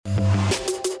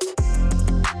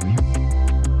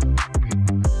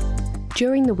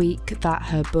During the week that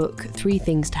her book, 3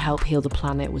 Things to Help Heal the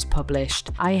Planet, was published,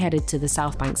 I headed to the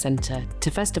South Bank Centre to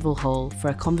Festival Hall for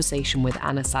a conversation with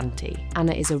Ana Santi.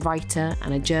 Anna is a writer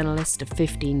and a journalist of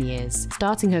 15 years.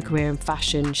 Starting her career in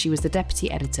fashion, she was the deputy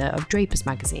editor of Draper's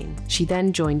magazine. She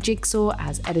then joined Jigsaw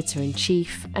as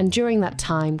editor-in-chief, and during that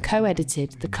time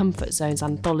co-edited the Comfort Zone's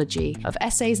anthology of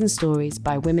essays and stories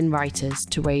by women writers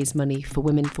to raise money for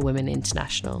Women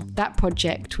International. That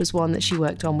project was one that she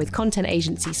worked on with content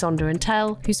agency Sonder & Tell,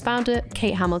 whose founder,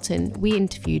 Kate Hamilton, we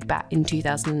interviewed back in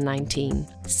 2019.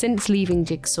 Since leaving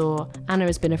Jigsaw, Anna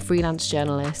has been a freelance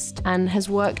journalist and has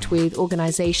worked with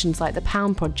organisations like the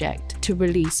Pound Project to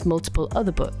release multiple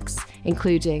other books,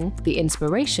 including the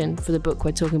inspiration for the book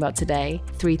we're talking about today,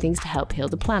 3 Things to Help Heal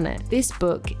the Planet. This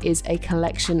book is a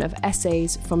collection of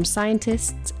essays from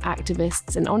scientists,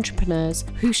 activists and entrepreneurs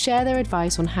who share their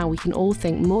advice on how we can all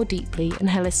think more deeply and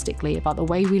holistically about the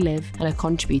way we live and are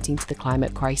contributing to the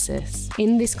climate crisis.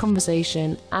 In this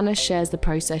conversation, Anna shares the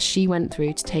process she went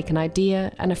through to take an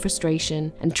idea and a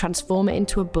frustration and transform it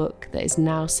into a book that is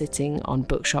now sitting on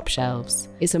bookshop shelves.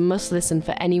 It's a must listen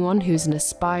for anyone who's an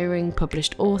aspiring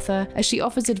published author, as she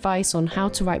offers advice on how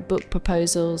to write book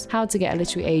proposals, how to get a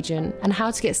literary agent, and how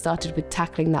to get started with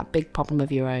tackling that big problem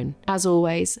of your own. As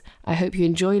always, I hope you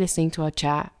enjoy listening to our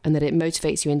chat and that it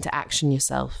motivates you into action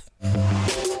yourself.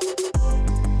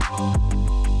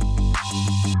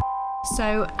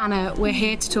 So, Anna, we're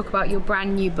here to talk about your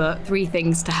brand new book, 3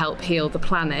 Things to Help Heal the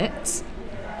Planet.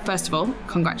 First of all,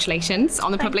 congratulations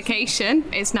on the publication.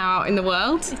 It's now out in the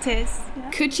world. It is. Yeah.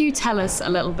 Could you tell us a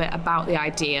little bit about the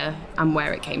idea and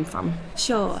where it came from?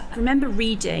 Sure. I remember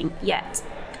reading yet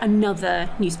another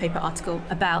newspaper article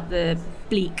about the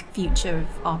bleak future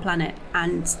of our planet,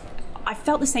 and I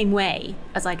felt the same way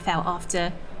as I'd felt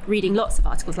after reading lots of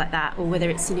articles like that, or whether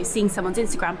it's seeing someone's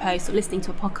Instagram post or listening to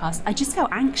a podcast. I just felt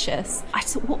anxious. I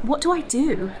thought, what do I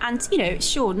do? And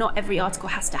sure, not every article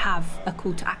has to have a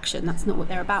call to action. That's not what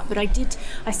they're about. But I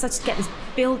started to get this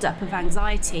build-up of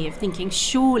anxiety of thinking,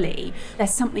 surely there's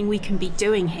something we can be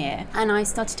doing here. And I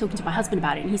started talking to my husband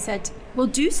about it, and he said, well,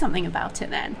 do something about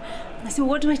it then. And I said, well,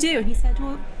 what do I do? And he said,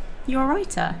 well, you're a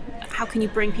writer. How can you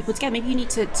bring people together? Maybe you need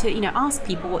to ask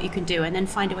people what you can do and then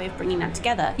find a way of bringing that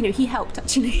together. He helped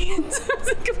actually in terms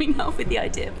of coming up with the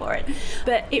idea for it.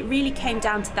 But it really came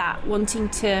down to that, wanting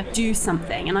to do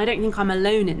something. And I don't think I'm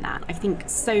alone in that. I think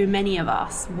so many of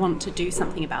us want to do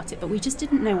something about it, but we just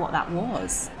didn't know what that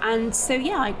was. And so,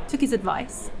 I took his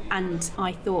advice and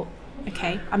I thought,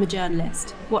 okay, I'm a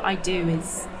journalist. What I do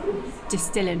is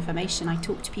distill information. I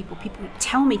talk to people. People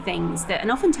tell me things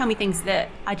and often tell me things that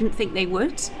I didn't think they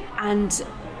would. And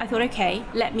I thought, okay,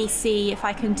 let me see if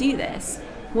I can do this.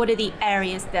 What are the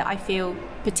areas that I feel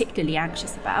particularly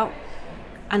anxious about?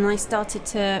 And I started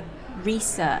to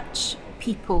research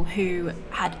people who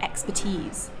had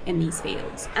expertise in these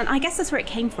fields. And I guess that's where it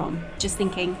came from, just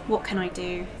thinking, what can I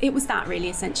do? It was that really,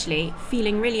 essentially,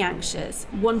 feeling really anxious,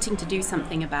 wanting to do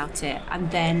something about it,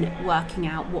 and then working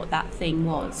out what that thing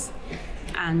was.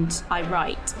 And I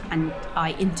write and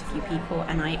I interview people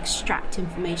and I extract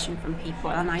information from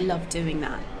people, and I love doing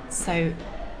that. So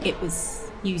it was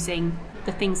using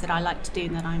the things that I like to do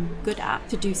and that I'm good at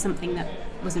to do something that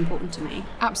was important to me.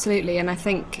 Absolutely, and I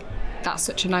think that's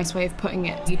such a nice way of putting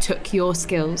it. You took your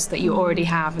skills that you already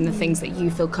have and the things that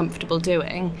you feel comfortable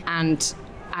doing and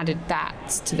added that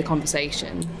to the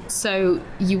conversation. So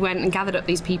you went and gathered up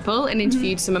these people and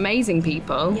interviewed some amazing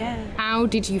people. Yeah. How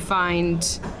did you find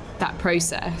that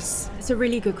process? It's a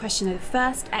really good question. The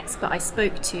first expert I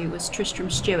spoke to was Tristram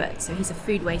Stewart. So he's a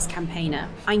food waste campaigner.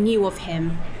 I knew of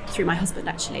him through my husband,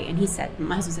 actually. And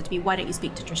my husband said to me, why don't you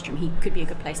speak to Tristram? He could be a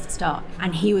good place to start.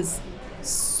 And he was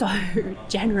so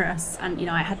generous, and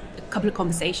I had a couple of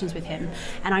conversations with him,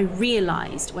 and I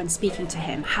realized when speaking to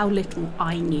him how little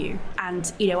I knew.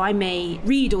 And I may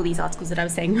read all these articles that I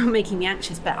was saying were making me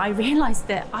anxious, but I realized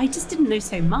that I just didn't know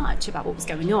so much about what was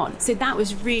going on. So that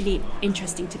was really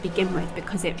interesting to begin with,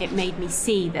 because it made me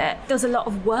see that there's a lot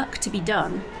of work to be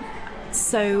done.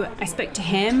 So I spoke to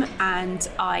him and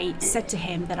I said to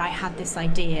him that I had this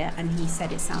idea, and he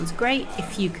said, it sounds great.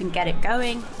 If you can get it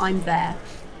going, I'm there.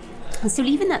 And so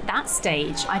even at that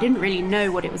stage, I didn't really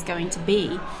know what it was going to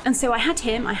be. And so I had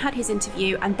his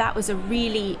interview, and that was a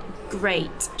really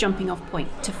great jumping off point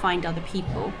to find other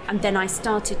people. And then I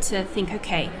started to think,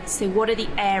 okay, so what are the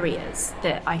areas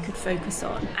that I could focus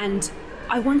on? And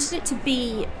I wanted it to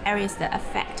be areas that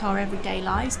affect our everyday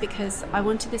lives, because I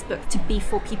wanted this book to be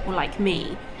for people like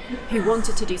me who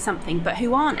wanted to do something but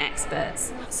who aren't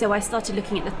experts. So I started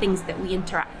looking at the things that we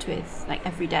interact with like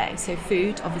every day. So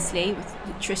food, obviously,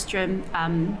 with Tristram,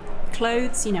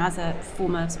 clothes. As a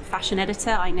former sort of fashion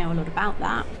editor, I know a lot about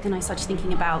that. Then I started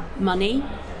thinking about money,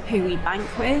 who we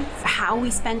bank with, how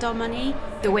we spend our money,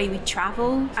 the way we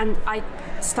travel, and I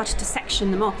started to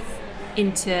section them off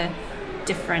into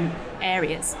different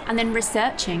areas, and then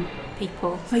researching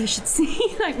people. So you should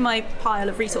see like my pile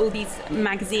of all these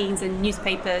magazines and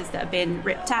newspapers that have been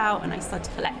ripped out, and I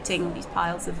started collecting all these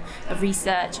piles of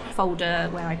research, folder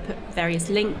where I put various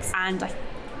links, and I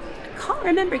can't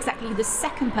remember exactly who the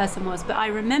second person was, but I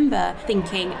remember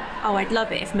thinking, oh, I'd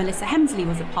love it if Melissa Hemsley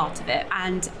was a part of it.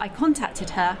 And I contacted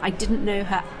her. I didn't know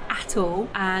her at all.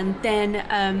 And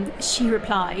then she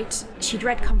replied. She'd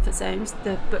read Comfort Zones,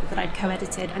 the book that I'd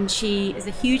co-edited, and she is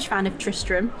a huge fan of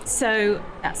Tristram. So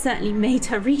that certainly made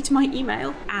her read my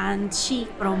email, and she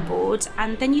got on board.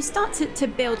 And then you start to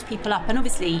build people up. And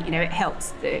obviously, it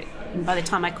helps that by the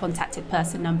time I contacted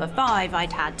person number 5,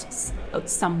 I'd had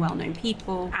some well-known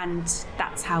people, and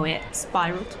that's how it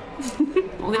spiraled.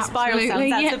 Well, the spiral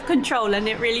sounds out of control, and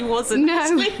it really wasn't.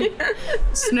 No.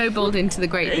 Snowballed into the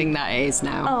great thing that it is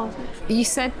now. Oh. You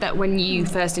said that when you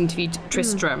first interviewed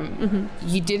Tristram,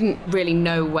 you didn't really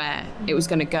know where it was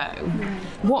going to go. No.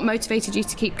 What motivated you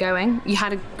to keep going? You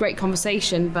had a great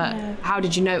conversation, but how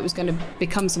did you know it was going to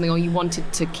become something, or you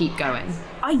wanted to keep going?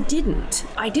 I didn't.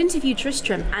 I'd interviewed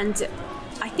Tristram, and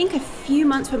I think a few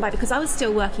months went by because I was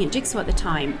still working at Jigsaw at the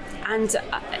time, and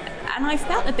I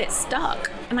felt a bit stuck,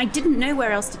 and I didn't know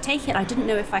where else to take it. I didn't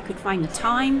know if I could find the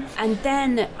time. And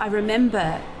then I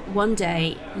remember one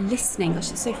day listening,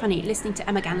 gosh, it's so funny, listening to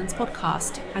Emma Gannon's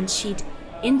podcast, and she'd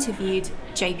interviewed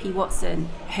JP Watson,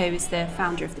 who is the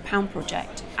founder of the Pound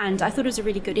Project, and I thought it was a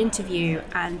really good interview.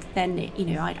 And then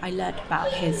I learned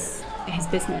about his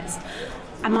business.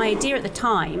 And my idea at the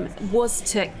time was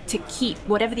to keep,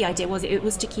 whatever the idea was, it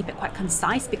was to keep it quite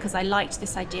concise, because I liked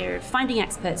this idea of finding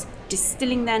experts,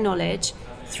 distilling their knowledge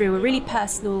through a really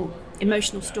personal,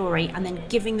 emotional story, and then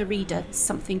giving the reader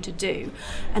something to do.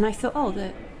 And I thought,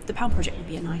 the Pound Project would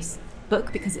be a nice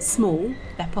book because it's small,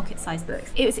 they're pocket-sized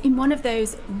books. It was in one of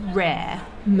those rare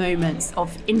moments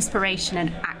of inspiration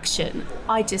and action.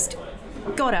 I just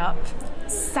got up,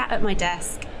 sat at my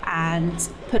desk, and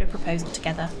put a proposal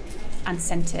together and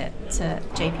sent it to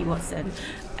JP Watson,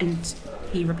 and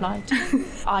he replied.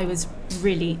 I was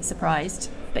really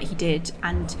surprised, but he did.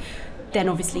 And then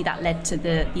obviously that led to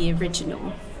the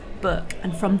original book,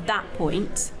 and from that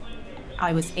point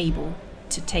I was able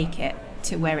to take it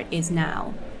to where it is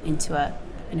now, into a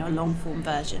long form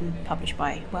version published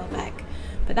by Welbeck.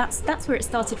 But that's where it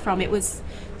started from. It was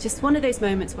just one of those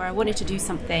moments where I wanted to do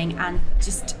something, and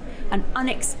just an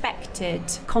unexpected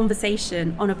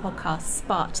conversation on a podcast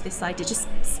sparked this idea, just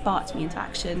sparked me into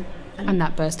action. And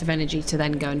that burst of energy to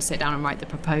then go and sit down and write the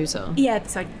proposal. Yeah,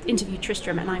 so I interviewed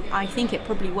Tristram, and I think it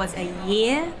probably was a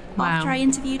year after I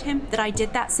interviewed him that I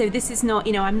did that. So this is not,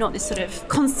 I'm not this sort of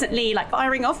constantly like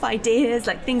firing off ideas,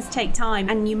 like things take time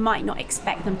and you might not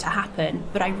expect them to happen.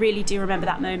 But I really do remember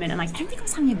that moment, and I don't think I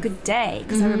was having a good day,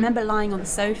 because I remember lying on the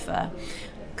sofa,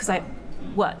 because I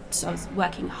was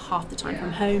working half the time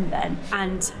from home then,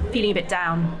 and feeling a bit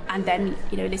down, and then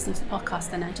listening to the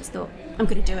podcast, and I just thought, I'm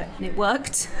going to do it, and it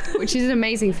worked. Which is an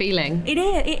amazing feeling. It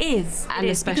is, and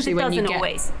especially when you get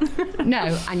always.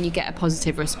 No, and you get a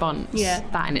positive response. Yeah,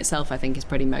 that in itself I think is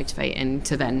pretty motivating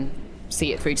to then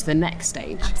see it through to the next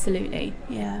stage. Absolutely,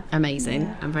 yeah. Amazing.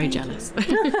 Yeah. I'm very jealous.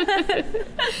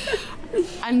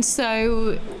 And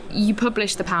so you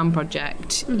published the Pound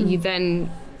Project. You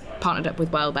then partnered up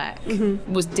with Welbeck.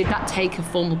 Did that take a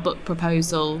formal book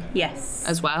proposal? Yes.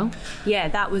 As well? Yeah,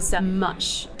 that was a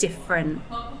much different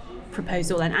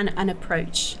proposal and an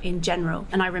approach in general.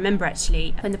 And I remember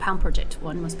actually when the Pound Project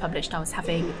one was published, I was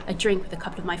having a drink with a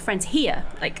couple of my friends here,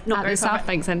 like not at very the far South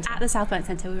Bank Centre. At the South Bank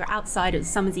Centre. We were outside, it was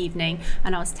a summer's evening,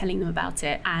 and I was telling them about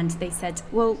it, and they said,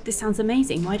 well, this sounds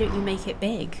amazing, why don't you make it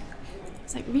big? I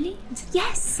was like, really? I said,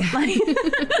 yes.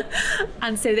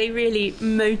 And so they really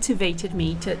motivated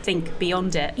me to think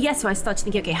beyond it. Yeah, so I started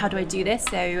thinking, okay, how do I do this?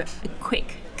 So a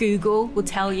quick Google will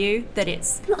tell you that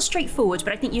it's not straightforward,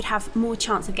 but I think you'd have more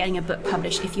chance of getting a book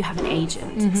published if you have an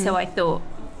agent. So I thought,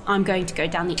 I'm going to go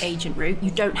down the agent route.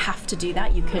 You don't have to do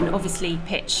that. You can obviously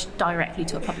pitch directly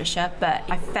to a publisher, but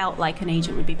I felt like an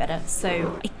agent would be better.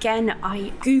 So again,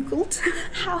 I Googled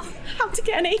how to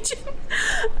get an agent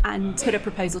and put a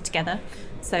proposal together.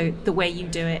 So the way you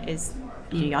do it is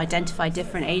you identify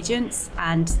different agents,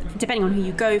 and depending on who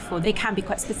you go for, they can be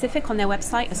quite specific on their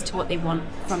website as to what they want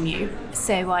from you.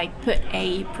 So I put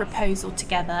a proposal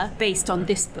together based on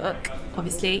this book,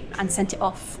 obviously, and sent it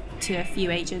off to a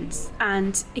few agents.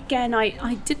 And again,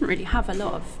 I didn't really have a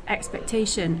lot of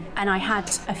expectation, and I had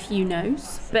a few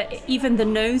no's. But even the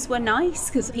no's were nice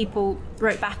because people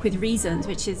wrote back with reasons,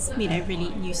 which is,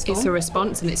 really useful. It's a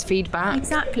response and it's feedback.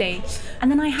 Exactly.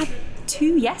 And then I had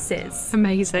 2 yeses.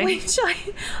 Amazing. Which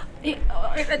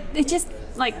it just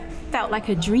felt like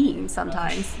a dream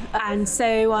sometimes. And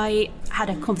so I had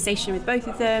a conversation with both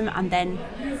of them and then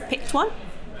picked one.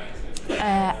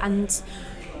 And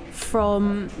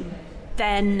from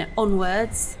then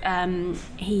onwards,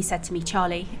 he said to me,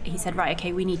 Charlie, he said, right,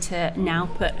 okay, we need to now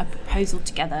put a proposal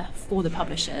together for the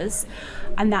publishers.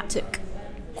 And that took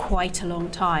quite a long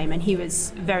time, and he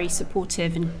was very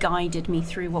supportive and guided me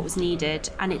through what was needed.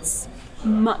 And it's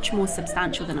much more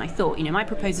substantial than I thought. My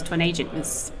proposal to an agent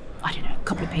was, I don't know, a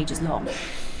couple of pages long.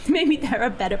 Maybe there are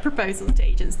better proposals to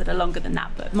agents that are longer than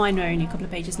that, but mine were only a couple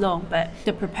of pages long. But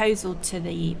the proposal to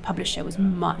the publisher was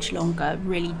much longer,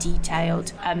 really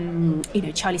detailed.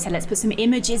 Charlie said, let's put some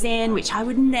images in, which I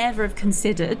would never have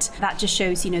considered. That just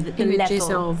shows, the images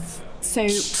level of. So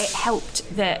it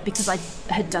helped that because I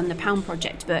had done the Pound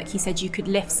Project book, he said you could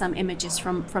lift some images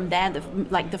from there,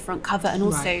 the front cover, and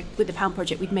also right. With the Pound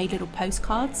Project we'd made little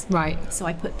postcards. Right. So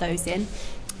I put those in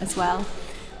as well.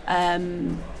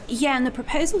 And the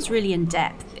proposal's really in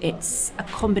depth. It's a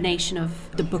combination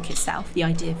of the book itself, the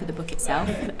idea for the book itself,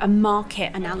 a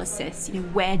market analysis,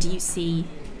 where do you see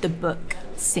the book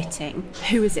sitting?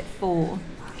 Who is it for?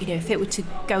 If it were to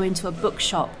go into a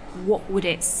bookshop, what would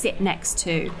it sit next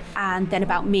to? And then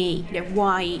about me,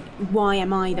 why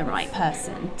am I the right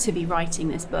person to be writing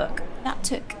this book? That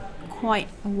took quite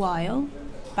a while,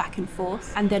 back and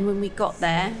forth. And then when we got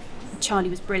there, Charlie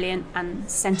was brilliant and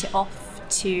sent it off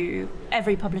to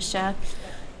every publisher,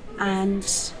 and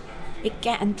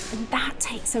that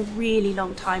takes a really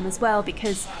long time as well,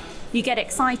 because you get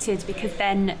excited because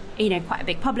then quite a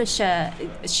big publisher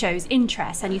shows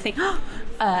interest and you think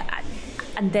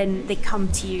and then they come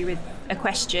to you with a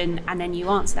question and then you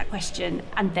answer that question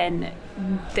and then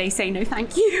they say no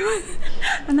thank you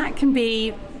and that can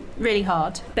be really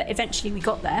hard. But eventually we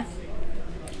got there,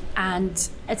 and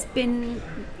it's been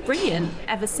brilliant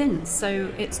ever since.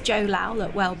 So it's Jo Lowell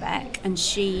at Welbeck, and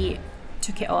she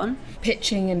took it on.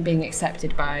 Pitching and being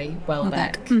accepted by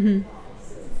Welbeck. Mm-hmm.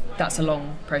 That's a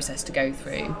long process to go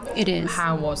through. It is.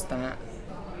 How was that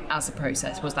as a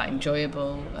process? Was that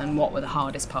enjoyable, and what were the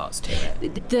hardest parts to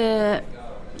it? The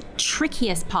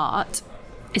trickiest part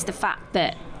is the fact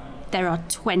that there are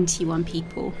 21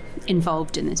 people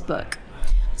involved in this book.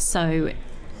 So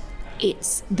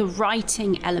it's the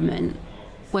writing element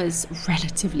was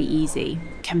relatively easy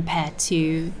compared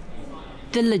to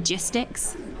the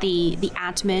logistics, the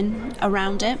admin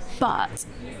around it. But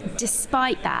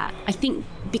despite that, I think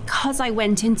because I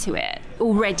went into it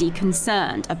already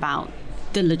concerned about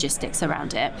the logistics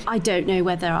around it, I don't know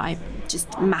whether I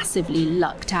just massively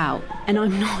lucked out. And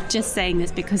I'm not just saying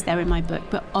this because they're in my book,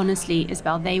 but honestly,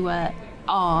 Isabel, they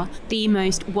are the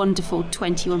most wonderful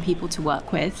 21 people to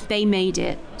work with. They made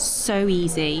it so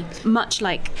easy. Much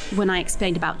like when I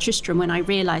explained about Tristram, when I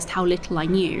realised how little I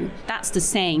knew, that's the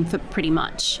same for pretty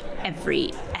much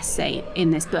every essay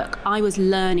in this book. I was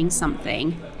learning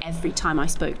something every time I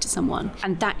spoke to someone.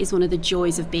 And that is one of the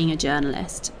joys of being a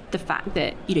journalist. The fact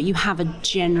that, you have a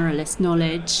generalist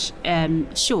knowledge.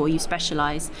 Sure, you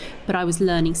specialise, but I was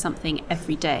learning something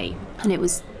every day, and it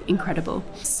was incredible.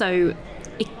 So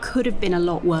it could have been a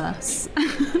lot worse,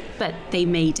 but they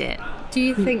made it. Do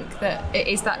you think that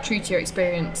is that true to your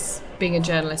experience being a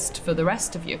journalist for the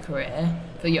rest of your career,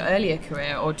 for your earlier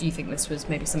career, or do you think this was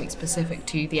maybe something specific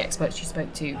to the experts you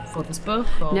spoke to for this book?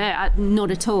 Or? No,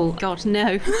 not at all. God,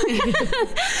 no.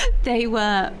 They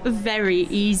were very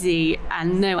easy.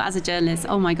 And no, as a journalist,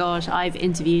 oh my gosh, I've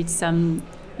interviewed some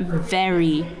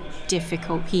very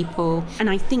difficult people. And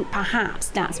I think perhaps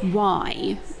that's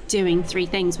why doing Three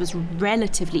Things was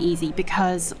relatively easy,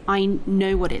 because I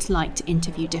know what it's like to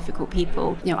interview difficult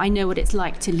people. I know what it's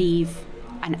like to leave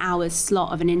an hour's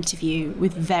slot of an interview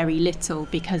with very little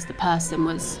because the person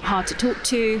was hard to talk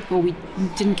to, or we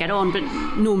didn't get on, but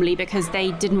normally because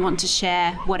they didn't want to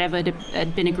share whatever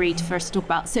had been agreed for us to talk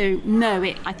about. So no,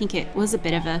 I think it was a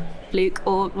bit of a fluke,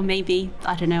 or maybe,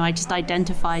 I don't know, I just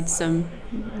identified some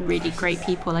really great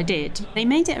people. I did. They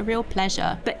made it a real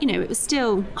pleasure, but it was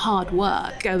still hard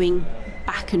work going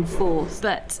back and forth.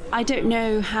 But I don't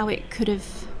know how it could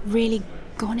have really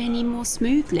gone any more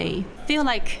smoothly. I feel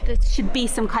like there should be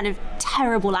some kind of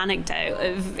terrible anecdote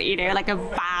of, like a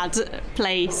bad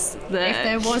place that...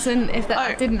 If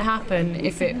that didn't happen,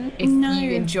 if No.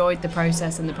 you enjoyed the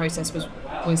process and the process was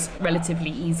was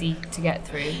relatively easy to get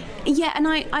through. Yeah, and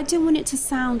I don't want it to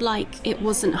sound like it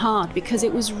wasn't hard, because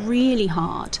it was really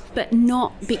hard, but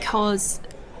not because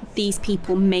these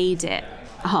people made it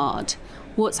hard.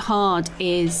 What's hard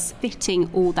is fitting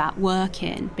all that work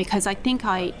in, because I think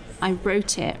I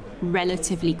wrote it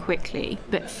relatively quickly,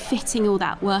 but fitting all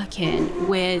that work in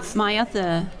with my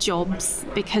other jobs,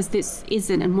 because this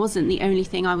isn't and wasn't the only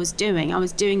thing I was doing. I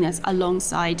was doing this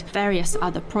alongside various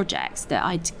other projects that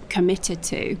I'd committed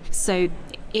to. So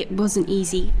it wasn't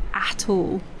easy at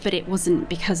all, but it wasn't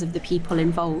because of the people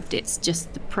involved. It's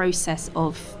just the process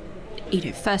of,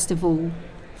 first of all,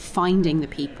 finding the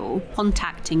people,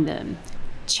 contacting them,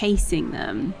 chasing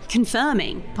them,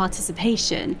 confirming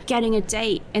participation, getting a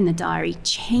date in the diary,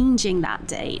 changing that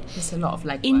date. It's a lot of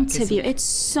legwork. Interview. Isn't it? It's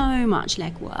so much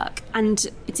legwork. And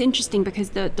it's interesting because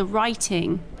the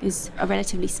writing is a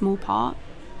relatively small part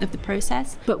of the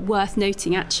process, but worth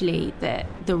noting actually that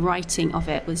the writing of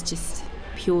it was just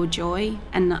pure joy.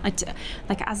 And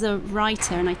as a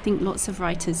writer, and I think lots of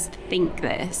writers think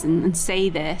this and say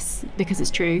this because it's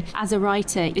true, as a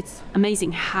writer, it's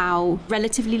amazing how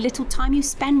relatively little time you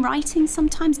spend writing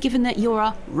sometimes, given that you're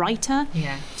a writer.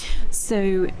 Yeah.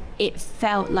 So it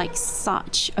felt like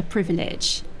such a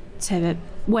privilege to,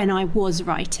 when I was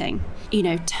writing,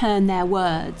 turn their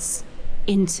words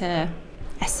into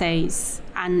essays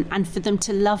and for them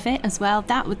to love it as well.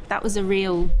 That was a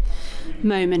real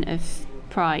moment of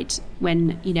pride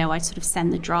when I sort of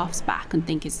send the drafts back and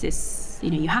think, is this,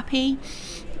 you happy?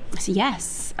 So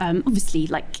yes, obviously,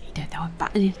 there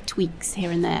were tweaks here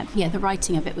and there. Yeah, the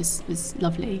writing of it was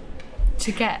lovely.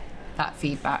 To get that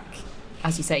feedback,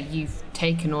 as you say, you've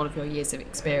taken all of your years of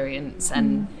experience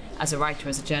and as a writer,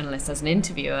 as a journalist, as an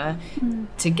interviewer,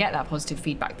 to get that positive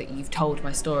feedback that you've told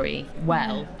my story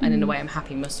well, and in a way I'm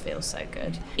happy must feel so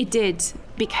good. It did,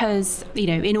 because,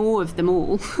 in awe of them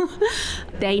all,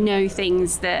 they know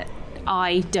things that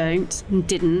I didn't,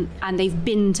 and they've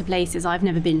been to places I've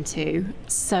never been to.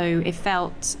 So it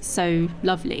felt so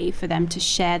lovely for them to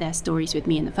share their stories with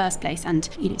me in the first place. And,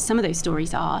 some of those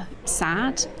stories are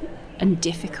sad and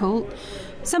difficult.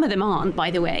 Some of them aren't, by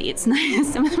the way. It's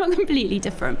nice. Some of them are completely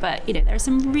different, but there are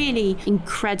some really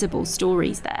incredible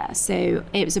stories there. So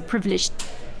it was a privilege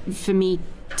for me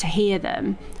to hear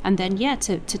them, and then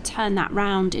to turn that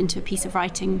round into a piece of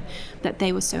writing that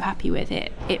they were so happy with.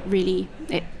 It really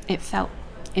felt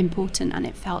important and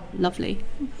it felt lovely.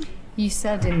 You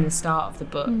said in the start of the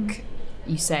book,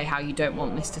 you say how you don't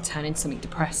want this to turn into something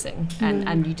depressing,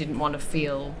 and you didn't want to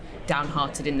feel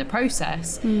downhearted in the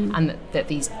process, and that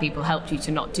these people helped you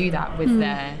to not do that with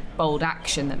their bold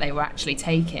action that they were actually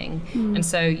taking. And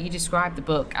so you describe the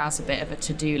book as a bit of a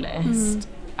to-do list.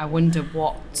 I wonder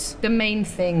what the main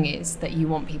thing is that you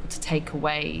want people to take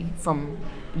away from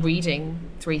reading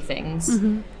 3 Things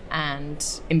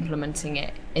and implementing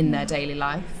it in their daily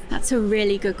life. That's a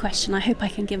really good question. I hope I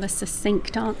can give a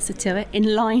succinct answer to it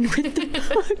in line with the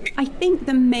book. I think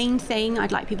the main thing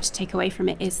I'd like people to take away from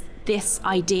it is this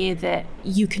idea that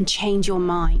you can change your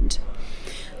mind.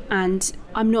 And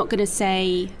I'm not going to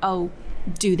say,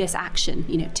 do this action,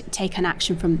 take an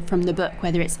action from the book,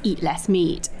 whether it's eat less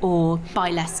meat or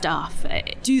buy less stuff,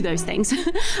 do those things.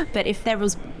 But if there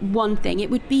was one thing,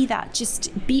 it would be that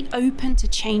just be open to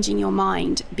changing your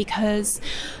mind, because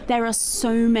there are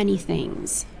so many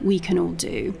things we can all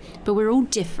do, but we're all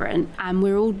different and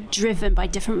we're all driven by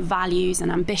different values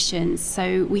and ambitions.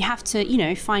 So we have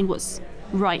to, find what's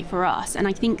right for us. And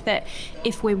I think that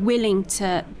if we're willing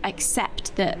to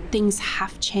accept that things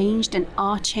have changed and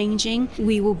are changing,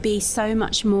 we will be so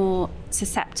much more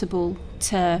susceptible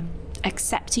to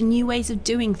accepting new ways of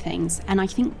doing things. And I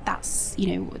think that's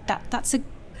that's a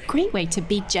great way to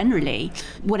be generally.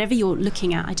 Whatever you're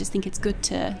looking at, I just think it's good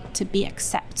to be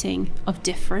accepting of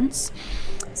difference.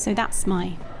 So that's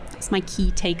my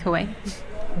key takeaway.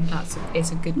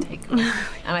 It's a good takeaway.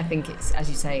 And I think it's, as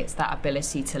you say, it's that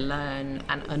ability to learn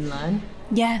and unlearn.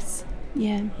 Yes.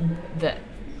 Yeah. That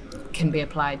can be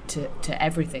applied to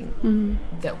everything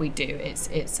that we do.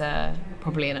 It's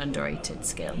probably an underrated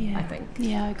skill, I think.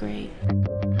 Yeah, I agree.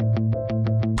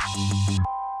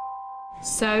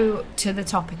 So, to the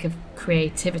topic of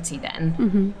creativity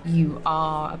then, you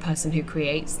are a person who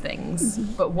creates things,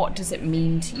 but what does it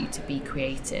mean to you to be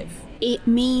creative? It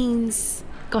means,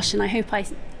 gosh, and I hope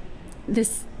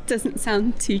this doesn't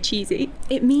sound too cheesy,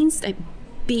 it means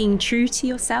being true to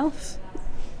yourself.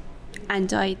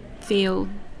 And I feel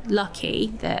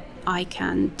lucky that I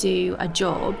can do a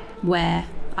job where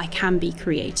I can be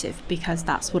creative, because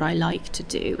that's what I like to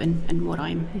do and what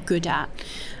I'm good at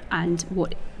and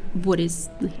what is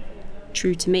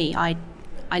true to me. I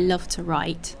love to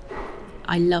write.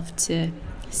 I love to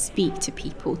speak to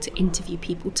people, to interview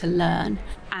people, to learn,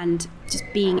 and just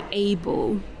being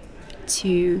able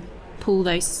to pull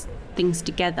those things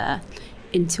together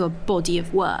into a body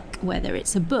of work, whether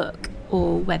it's a book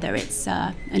or whether it's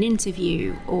an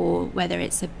interview or whether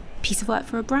it's a piece of work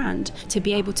for a brand. To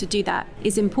be able to do that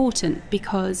is important,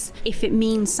 because if it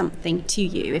means something to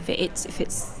you, if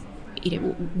it's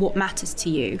what matters to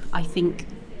you, I think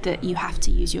that you have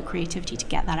to use your creativity to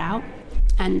get that out.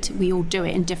 And we all do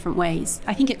it in different ways.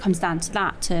 I think it comes down to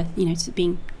that, to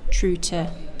being true to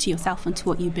yourself and to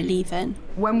what you believe in.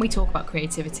 When we talk about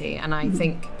creativity, and I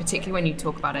think particularly when you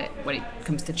talk about it when it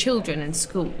comes to children in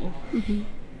school,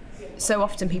 so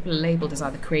often people are labelled as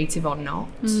either creative or not.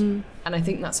 And I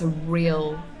think that's a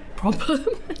real problem.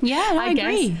 Yeah, I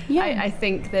agree. Yeah. I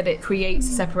think that it creates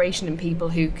a separation in people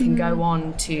who can go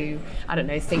on to, I don't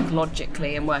know, think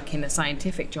logically and work in a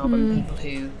scientific job, and people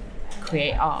who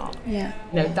create art. Yeah.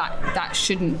 That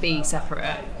shouldn't be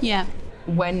separate. Yeah.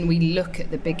 When we look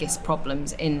at the biggest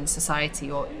problems in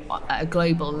society or at a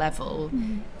global level,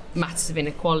 matters of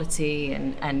inequality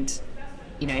and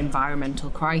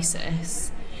environmental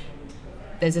crisis,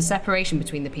 there's a separation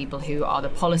between the people who are the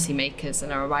policymakers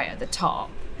and are right at the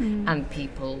top and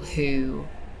people who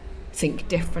think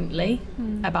differently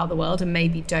about the world and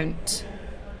maybe don't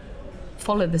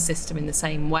follow the system in the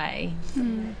same way.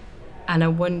 And I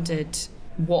wondered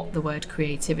what the word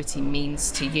creativity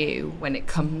means to you when it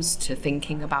comes to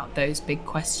thinking about those big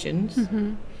questions.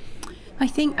 I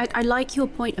think I like your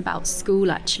point about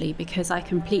school, actually, because I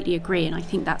completely agree, and I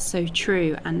think that's so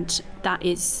true, and that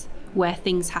is where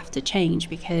things have to change,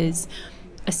 because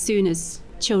as soon as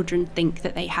children think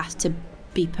that they have to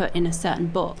be put in a certain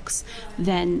box,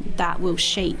 then that will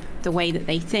shape the way that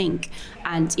they think.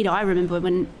 And I remember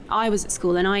when I was at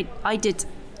school and I did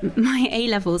my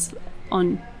A-levels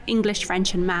on English,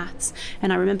 French and maths,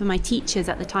 and I remember my teachers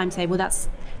at the time say, well, that's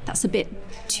a bit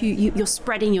too, you're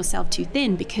spreading yourself too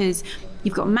thin, because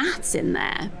you've got maths in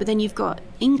there, but then you've got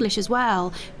English as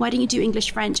well. Why don't you do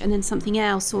English, French and then something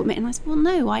else? And I said, well,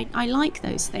 no, I like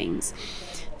those things.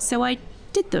 So I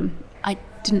did them. I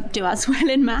didn't do as well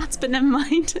in maths, but never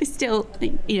mind, I still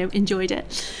enjoyed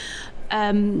it.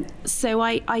 So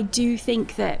I do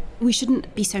think that we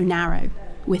shouldn't be so narrow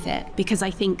with it, because I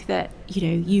think that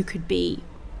you could be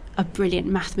a brilliant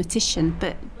mathematician,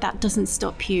 but that doesn't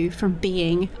stop you from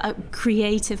being a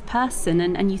creative person.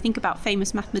 And you think about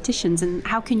famous mathematicians, and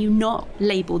how can you not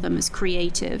label them as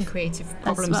creative? Creative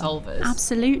problem solvers.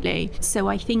 Absolutely. So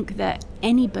I think that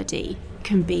anybody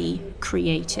can be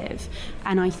creative,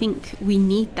 and I think we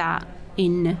need that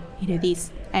in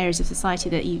these areas of society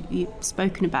that you've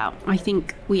spoken about. I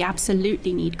think we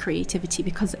absolutely need creativity,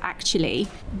 because actually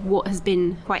what has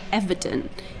been quite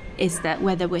evident is that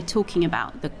whether we're talking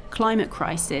about the climate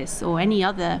crisis or any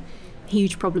other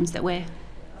huge problems that we're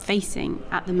facing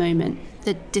at the moment,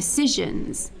 the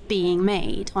decisions being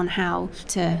made on how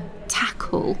to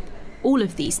tackle all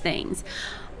of these things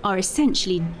are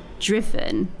essentially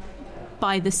driven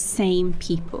by the same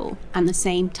people and the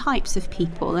same types of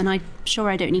people. And I'm sure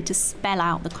I don't need to spell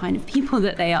out the kind of people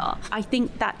that they are. I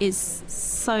think that is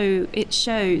so, it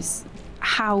shows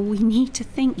how we need to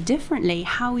think differently,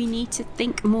 how we need to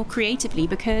think more creatively,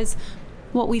 because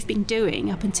what we've been doing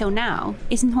up until now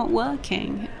is not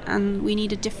working, and we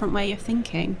need a different way of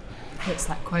thinking. It's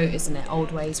that quote, isn't it?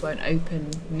 Old ways won't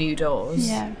open new doors.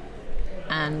 Yeah.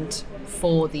 And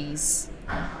for these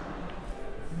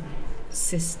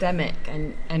systemic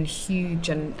and huge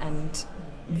and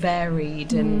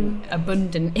varied and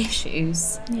abundant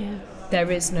issues, there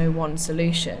is no one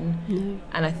solution. No.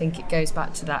 And I think it goes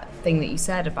back to that thing that you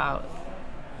said about,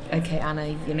 okay, Anna,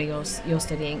 you're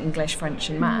studying English, French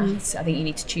and maths. I think you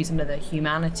need to choose another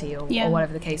humanity or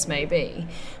whatever the case may be.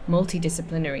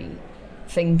 Multidisciplinary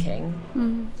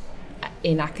thinking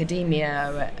in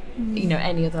academia,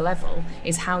 any other level,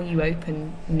 is how you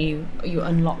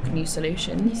unlock new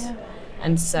solutions.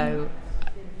 And so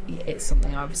it's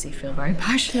something I obviously feel very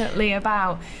passionately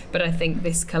about, but I think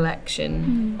this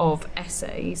collection of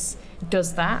essays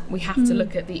does that. We have to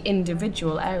look at the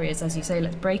individual areas, as you say,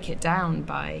 let's break it down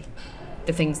by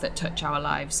the things that touch our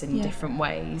lives in different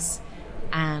ways,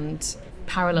 and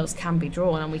parallels can be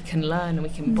drawn, and we can learn and we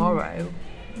can borrow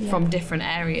from different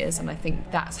areas, and I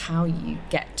think that's how you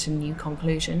get to new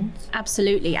conclusions.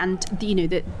 Absolutely. And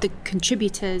the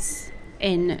contributors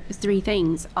in Three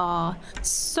Things are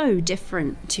so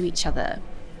different to each other.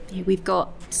 We've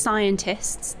got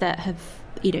scientists that have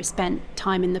spent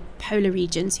time in the polar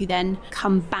regions, who then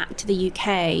come back to the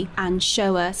UK and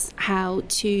show us how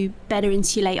to better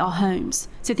insulate our homes.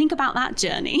 So think about that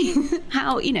journey.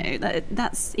 How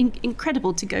that's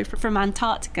incredible to go from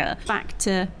Antarctica back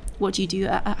to what do you do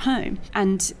at home?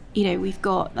 And, we've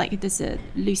got, there's a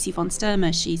Lucy von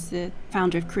Sturmer, she's the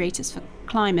founder of Creators for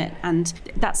Climate, and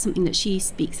that's something that she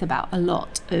speaks about a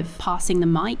lot, of passing the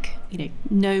mic,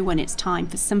 know when it's time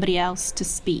for somebody else to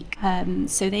speak.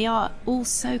 So they are all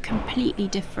so completely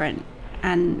different,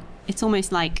 and it's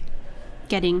almost like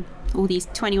getting all these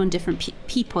 21 different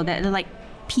people that are like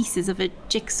pieces of a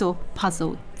jigsaw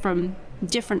puzzle from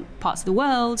different parts of the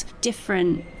world,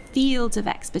 different fields of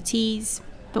expertise,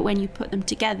 but when you put them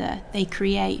together, they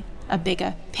create a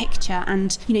bigger picture.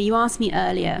 And, you asked me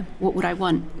earlier, what would I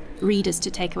want readers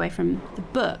to take away from the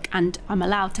book? And I'm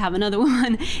allowed to have another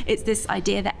one. It's this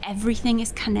idea that everything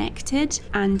is connected,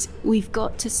 and we've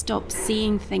got to stop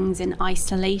seeing things in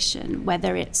isolation,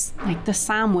 whether it's like the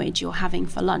sandwich you're having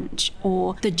for lunch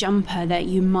or the jumper that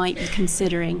you might be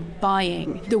considering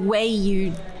buying, the way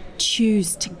you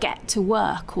choose to get to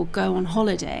work or go on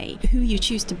holiday, who you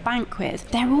choose to bank with.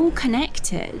 They're all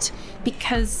connected,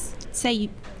 because say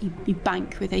you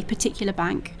bank with a particular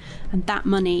bank, and that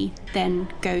money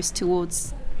then goes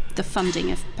towards the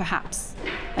funding of perhaps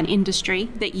an industry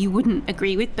that you wouldn't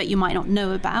agree with but you might not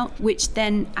know about, which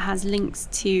then has links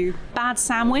to bad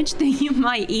sandwich that you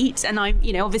might eat. And I'm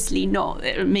obviously not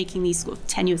making these sort of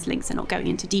tenuous links and not going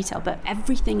into detail, but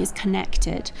everything is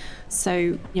connected.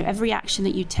 So every action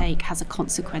that you take has a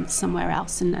consequence somewhere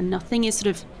else, and nothing is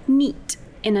sort of neat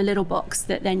in a little box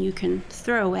that then you can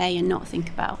throw away and not think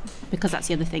about, because that's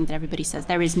the other thing that everybody says,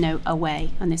 there is no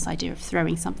away, and this idea of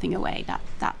throwing something away,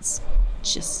 that's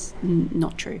just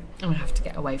not true. I have to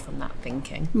get away from that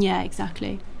thinking. Yeah,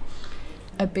 exactly.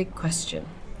 A big question.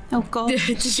 Oh God.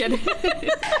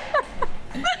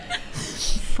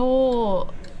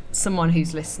 For someone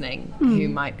who's listening who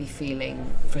might be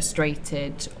feeling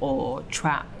frustrated or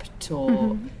trapped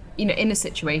or in a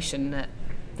situation that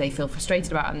they feel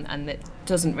frustrated about and that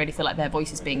doesn't really feel like their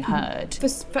voice is being heard.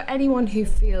 For anyone who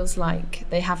feels like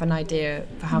they have an idea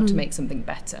for how to make something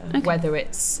better, whether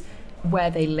it's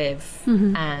where they live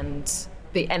and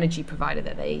the energy provider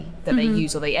that they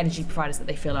use, or the energy providers that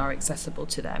they feel are accessible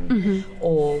to them,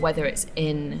 or whether it's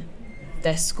in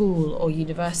their school or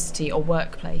university or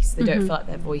workplace, they don't feel like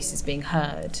their voice is being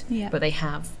heard, but they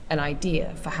have an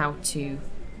idea for how to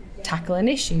tackle an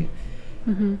issue.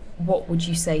 What would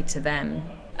you say to them?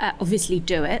 Obviously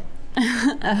do it.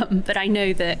 But I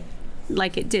know that,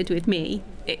 like it did with me,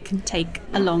 it can take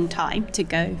a long time to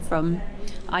go from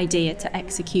idea to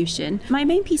execution. My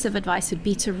main piece of advice would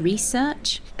be to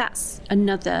research. That's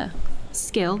another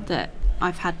skill that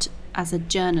I've had as a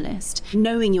journalist,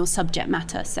 knowing your subject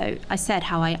matter. So I said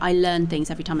how I learn things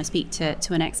every time I speak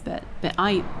to an expert, but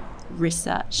I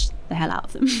research the hell out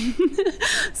of them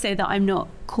so that I'm not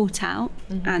caught out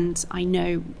and I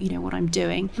know what I'm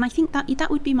doing. And I think that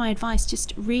would be my advice.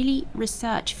 Just really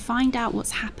research, find out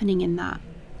what's happening in that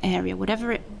area,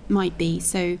 whatever it might be.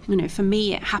 So for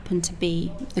me it happened to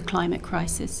be the climate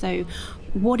crisis. So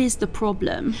what is the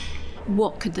problem?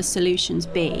 What could the solutions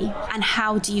be? And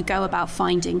how do you go about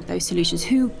finding those solutions?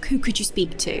 Who could you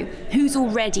speak to? Who's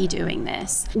already doing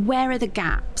this? Where are the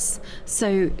gaps?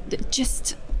 So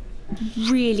just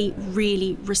really,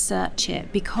 really research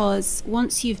it, because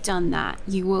once you've done that,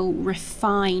 you will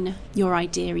refine your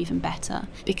idea even better.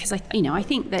 Because I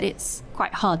think that it's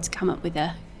quite hard to come up with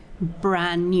a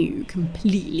brand new,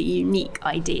 completely unique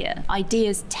idea.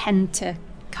 Ideas tend to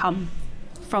come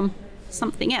from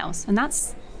something else, and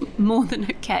that's more than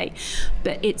okay.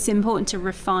 But it's important to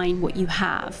refine what you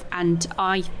have, and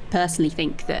I personally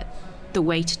think that the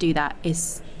way to do that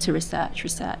is to research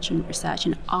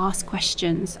and ask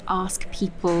questions, ask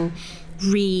people,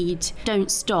 read. Don't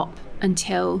stop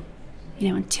until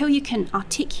you can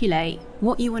articulate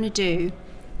what you want to do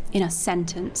in a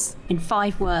sentence, in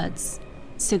 5 words,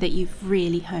 so that you've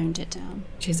really honed it down.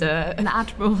 Which is an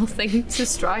admirable thing to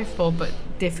strive for, but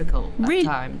difficult at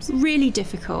times. Really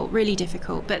difficult.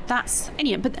 But that's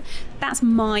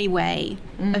my way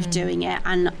of doing it.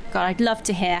 And God, I'd love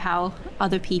to hear how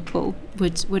other people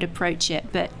would approach it,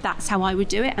 but that's how I would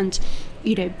do it. And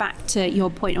back to your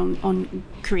point on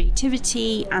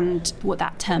creativity and what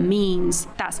that term means,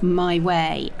 that's my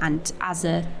way. And as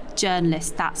a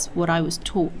journalist, that's what I was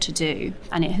taught to do,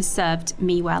 and it has served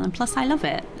me well, and plus I love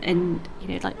it. And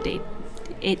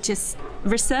it just,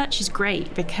 research is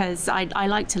great because I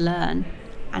like to learn,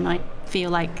 and I feel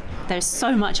like there's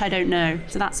so much I don't know,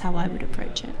 so that's how I would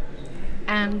approach it.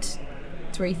 And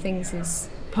 3 Things is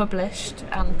published,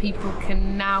 and people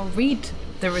can now read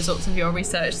the results of your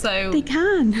research, so they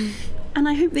can. And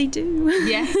I hope they do.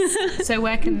 Yes. So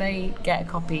where can they get a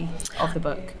copy of the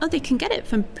book? Oh, they can get it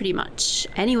from pretty much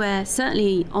anywhere.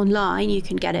 Certainly online, you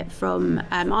can get it from,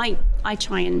 I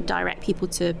try and direct people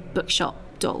to bookshop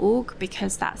bookshop.org,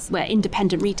 because that's where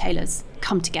independent retailers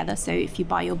come together. So if you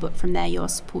buy your book from there, you're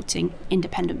supporting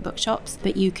independent bookshops.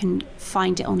 But you can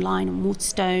find it online on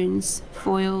Waterstones,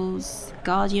 Foyles,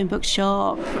 Guardian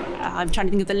Bookshop. I'm trying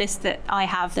to think of the list that I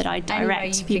have that I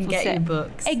direct people to. Anywhere you can get your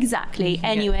books. Exactly.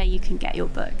 Anywhere you can get your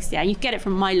books. Yeah, you can get it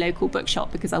from my local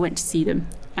bookshop because I went to see them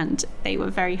and they were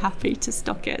very happy to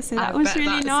stock it. So that was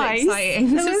really nice.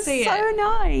 Exciting it was so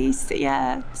nice.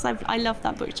 Yeah. So I love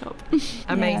that bookshop.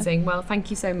 Amazing. Yeah. Well, thank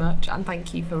you so much, and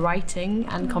thank you for writing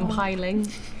and compiling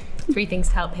 3 Things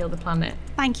to Help Heal the Planet.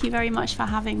 Thank you very much for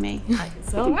having me.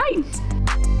 It's all right.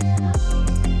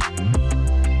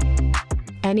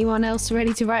 Anyone else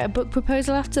ready to write a book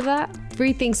proposal after that?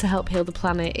 3 Things to Help Heal the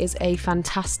Planet is a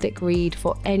fantastic read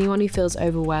for anyone who feels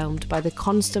overwhelmed by the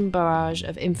constant barrage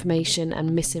of information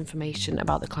and misinformation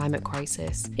about the climate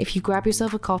crisis. If you grab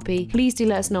yourself a copy, please do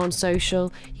let us know on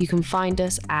social. You can find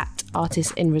us at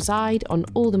Artists in Reside on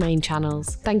all the main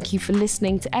channels. Thank you for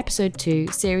listening to episode 2,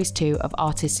 series 2 of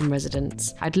Artists in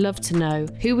Residence. I'd love to know,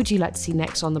 who would you like to see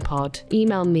next on the pod?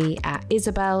 Email me at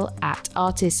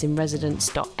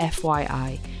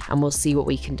isabel@artistsinresidence.fyi and we'll see what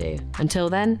we can do. Until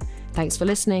then, thanks for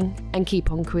listening and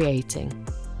keep on creating.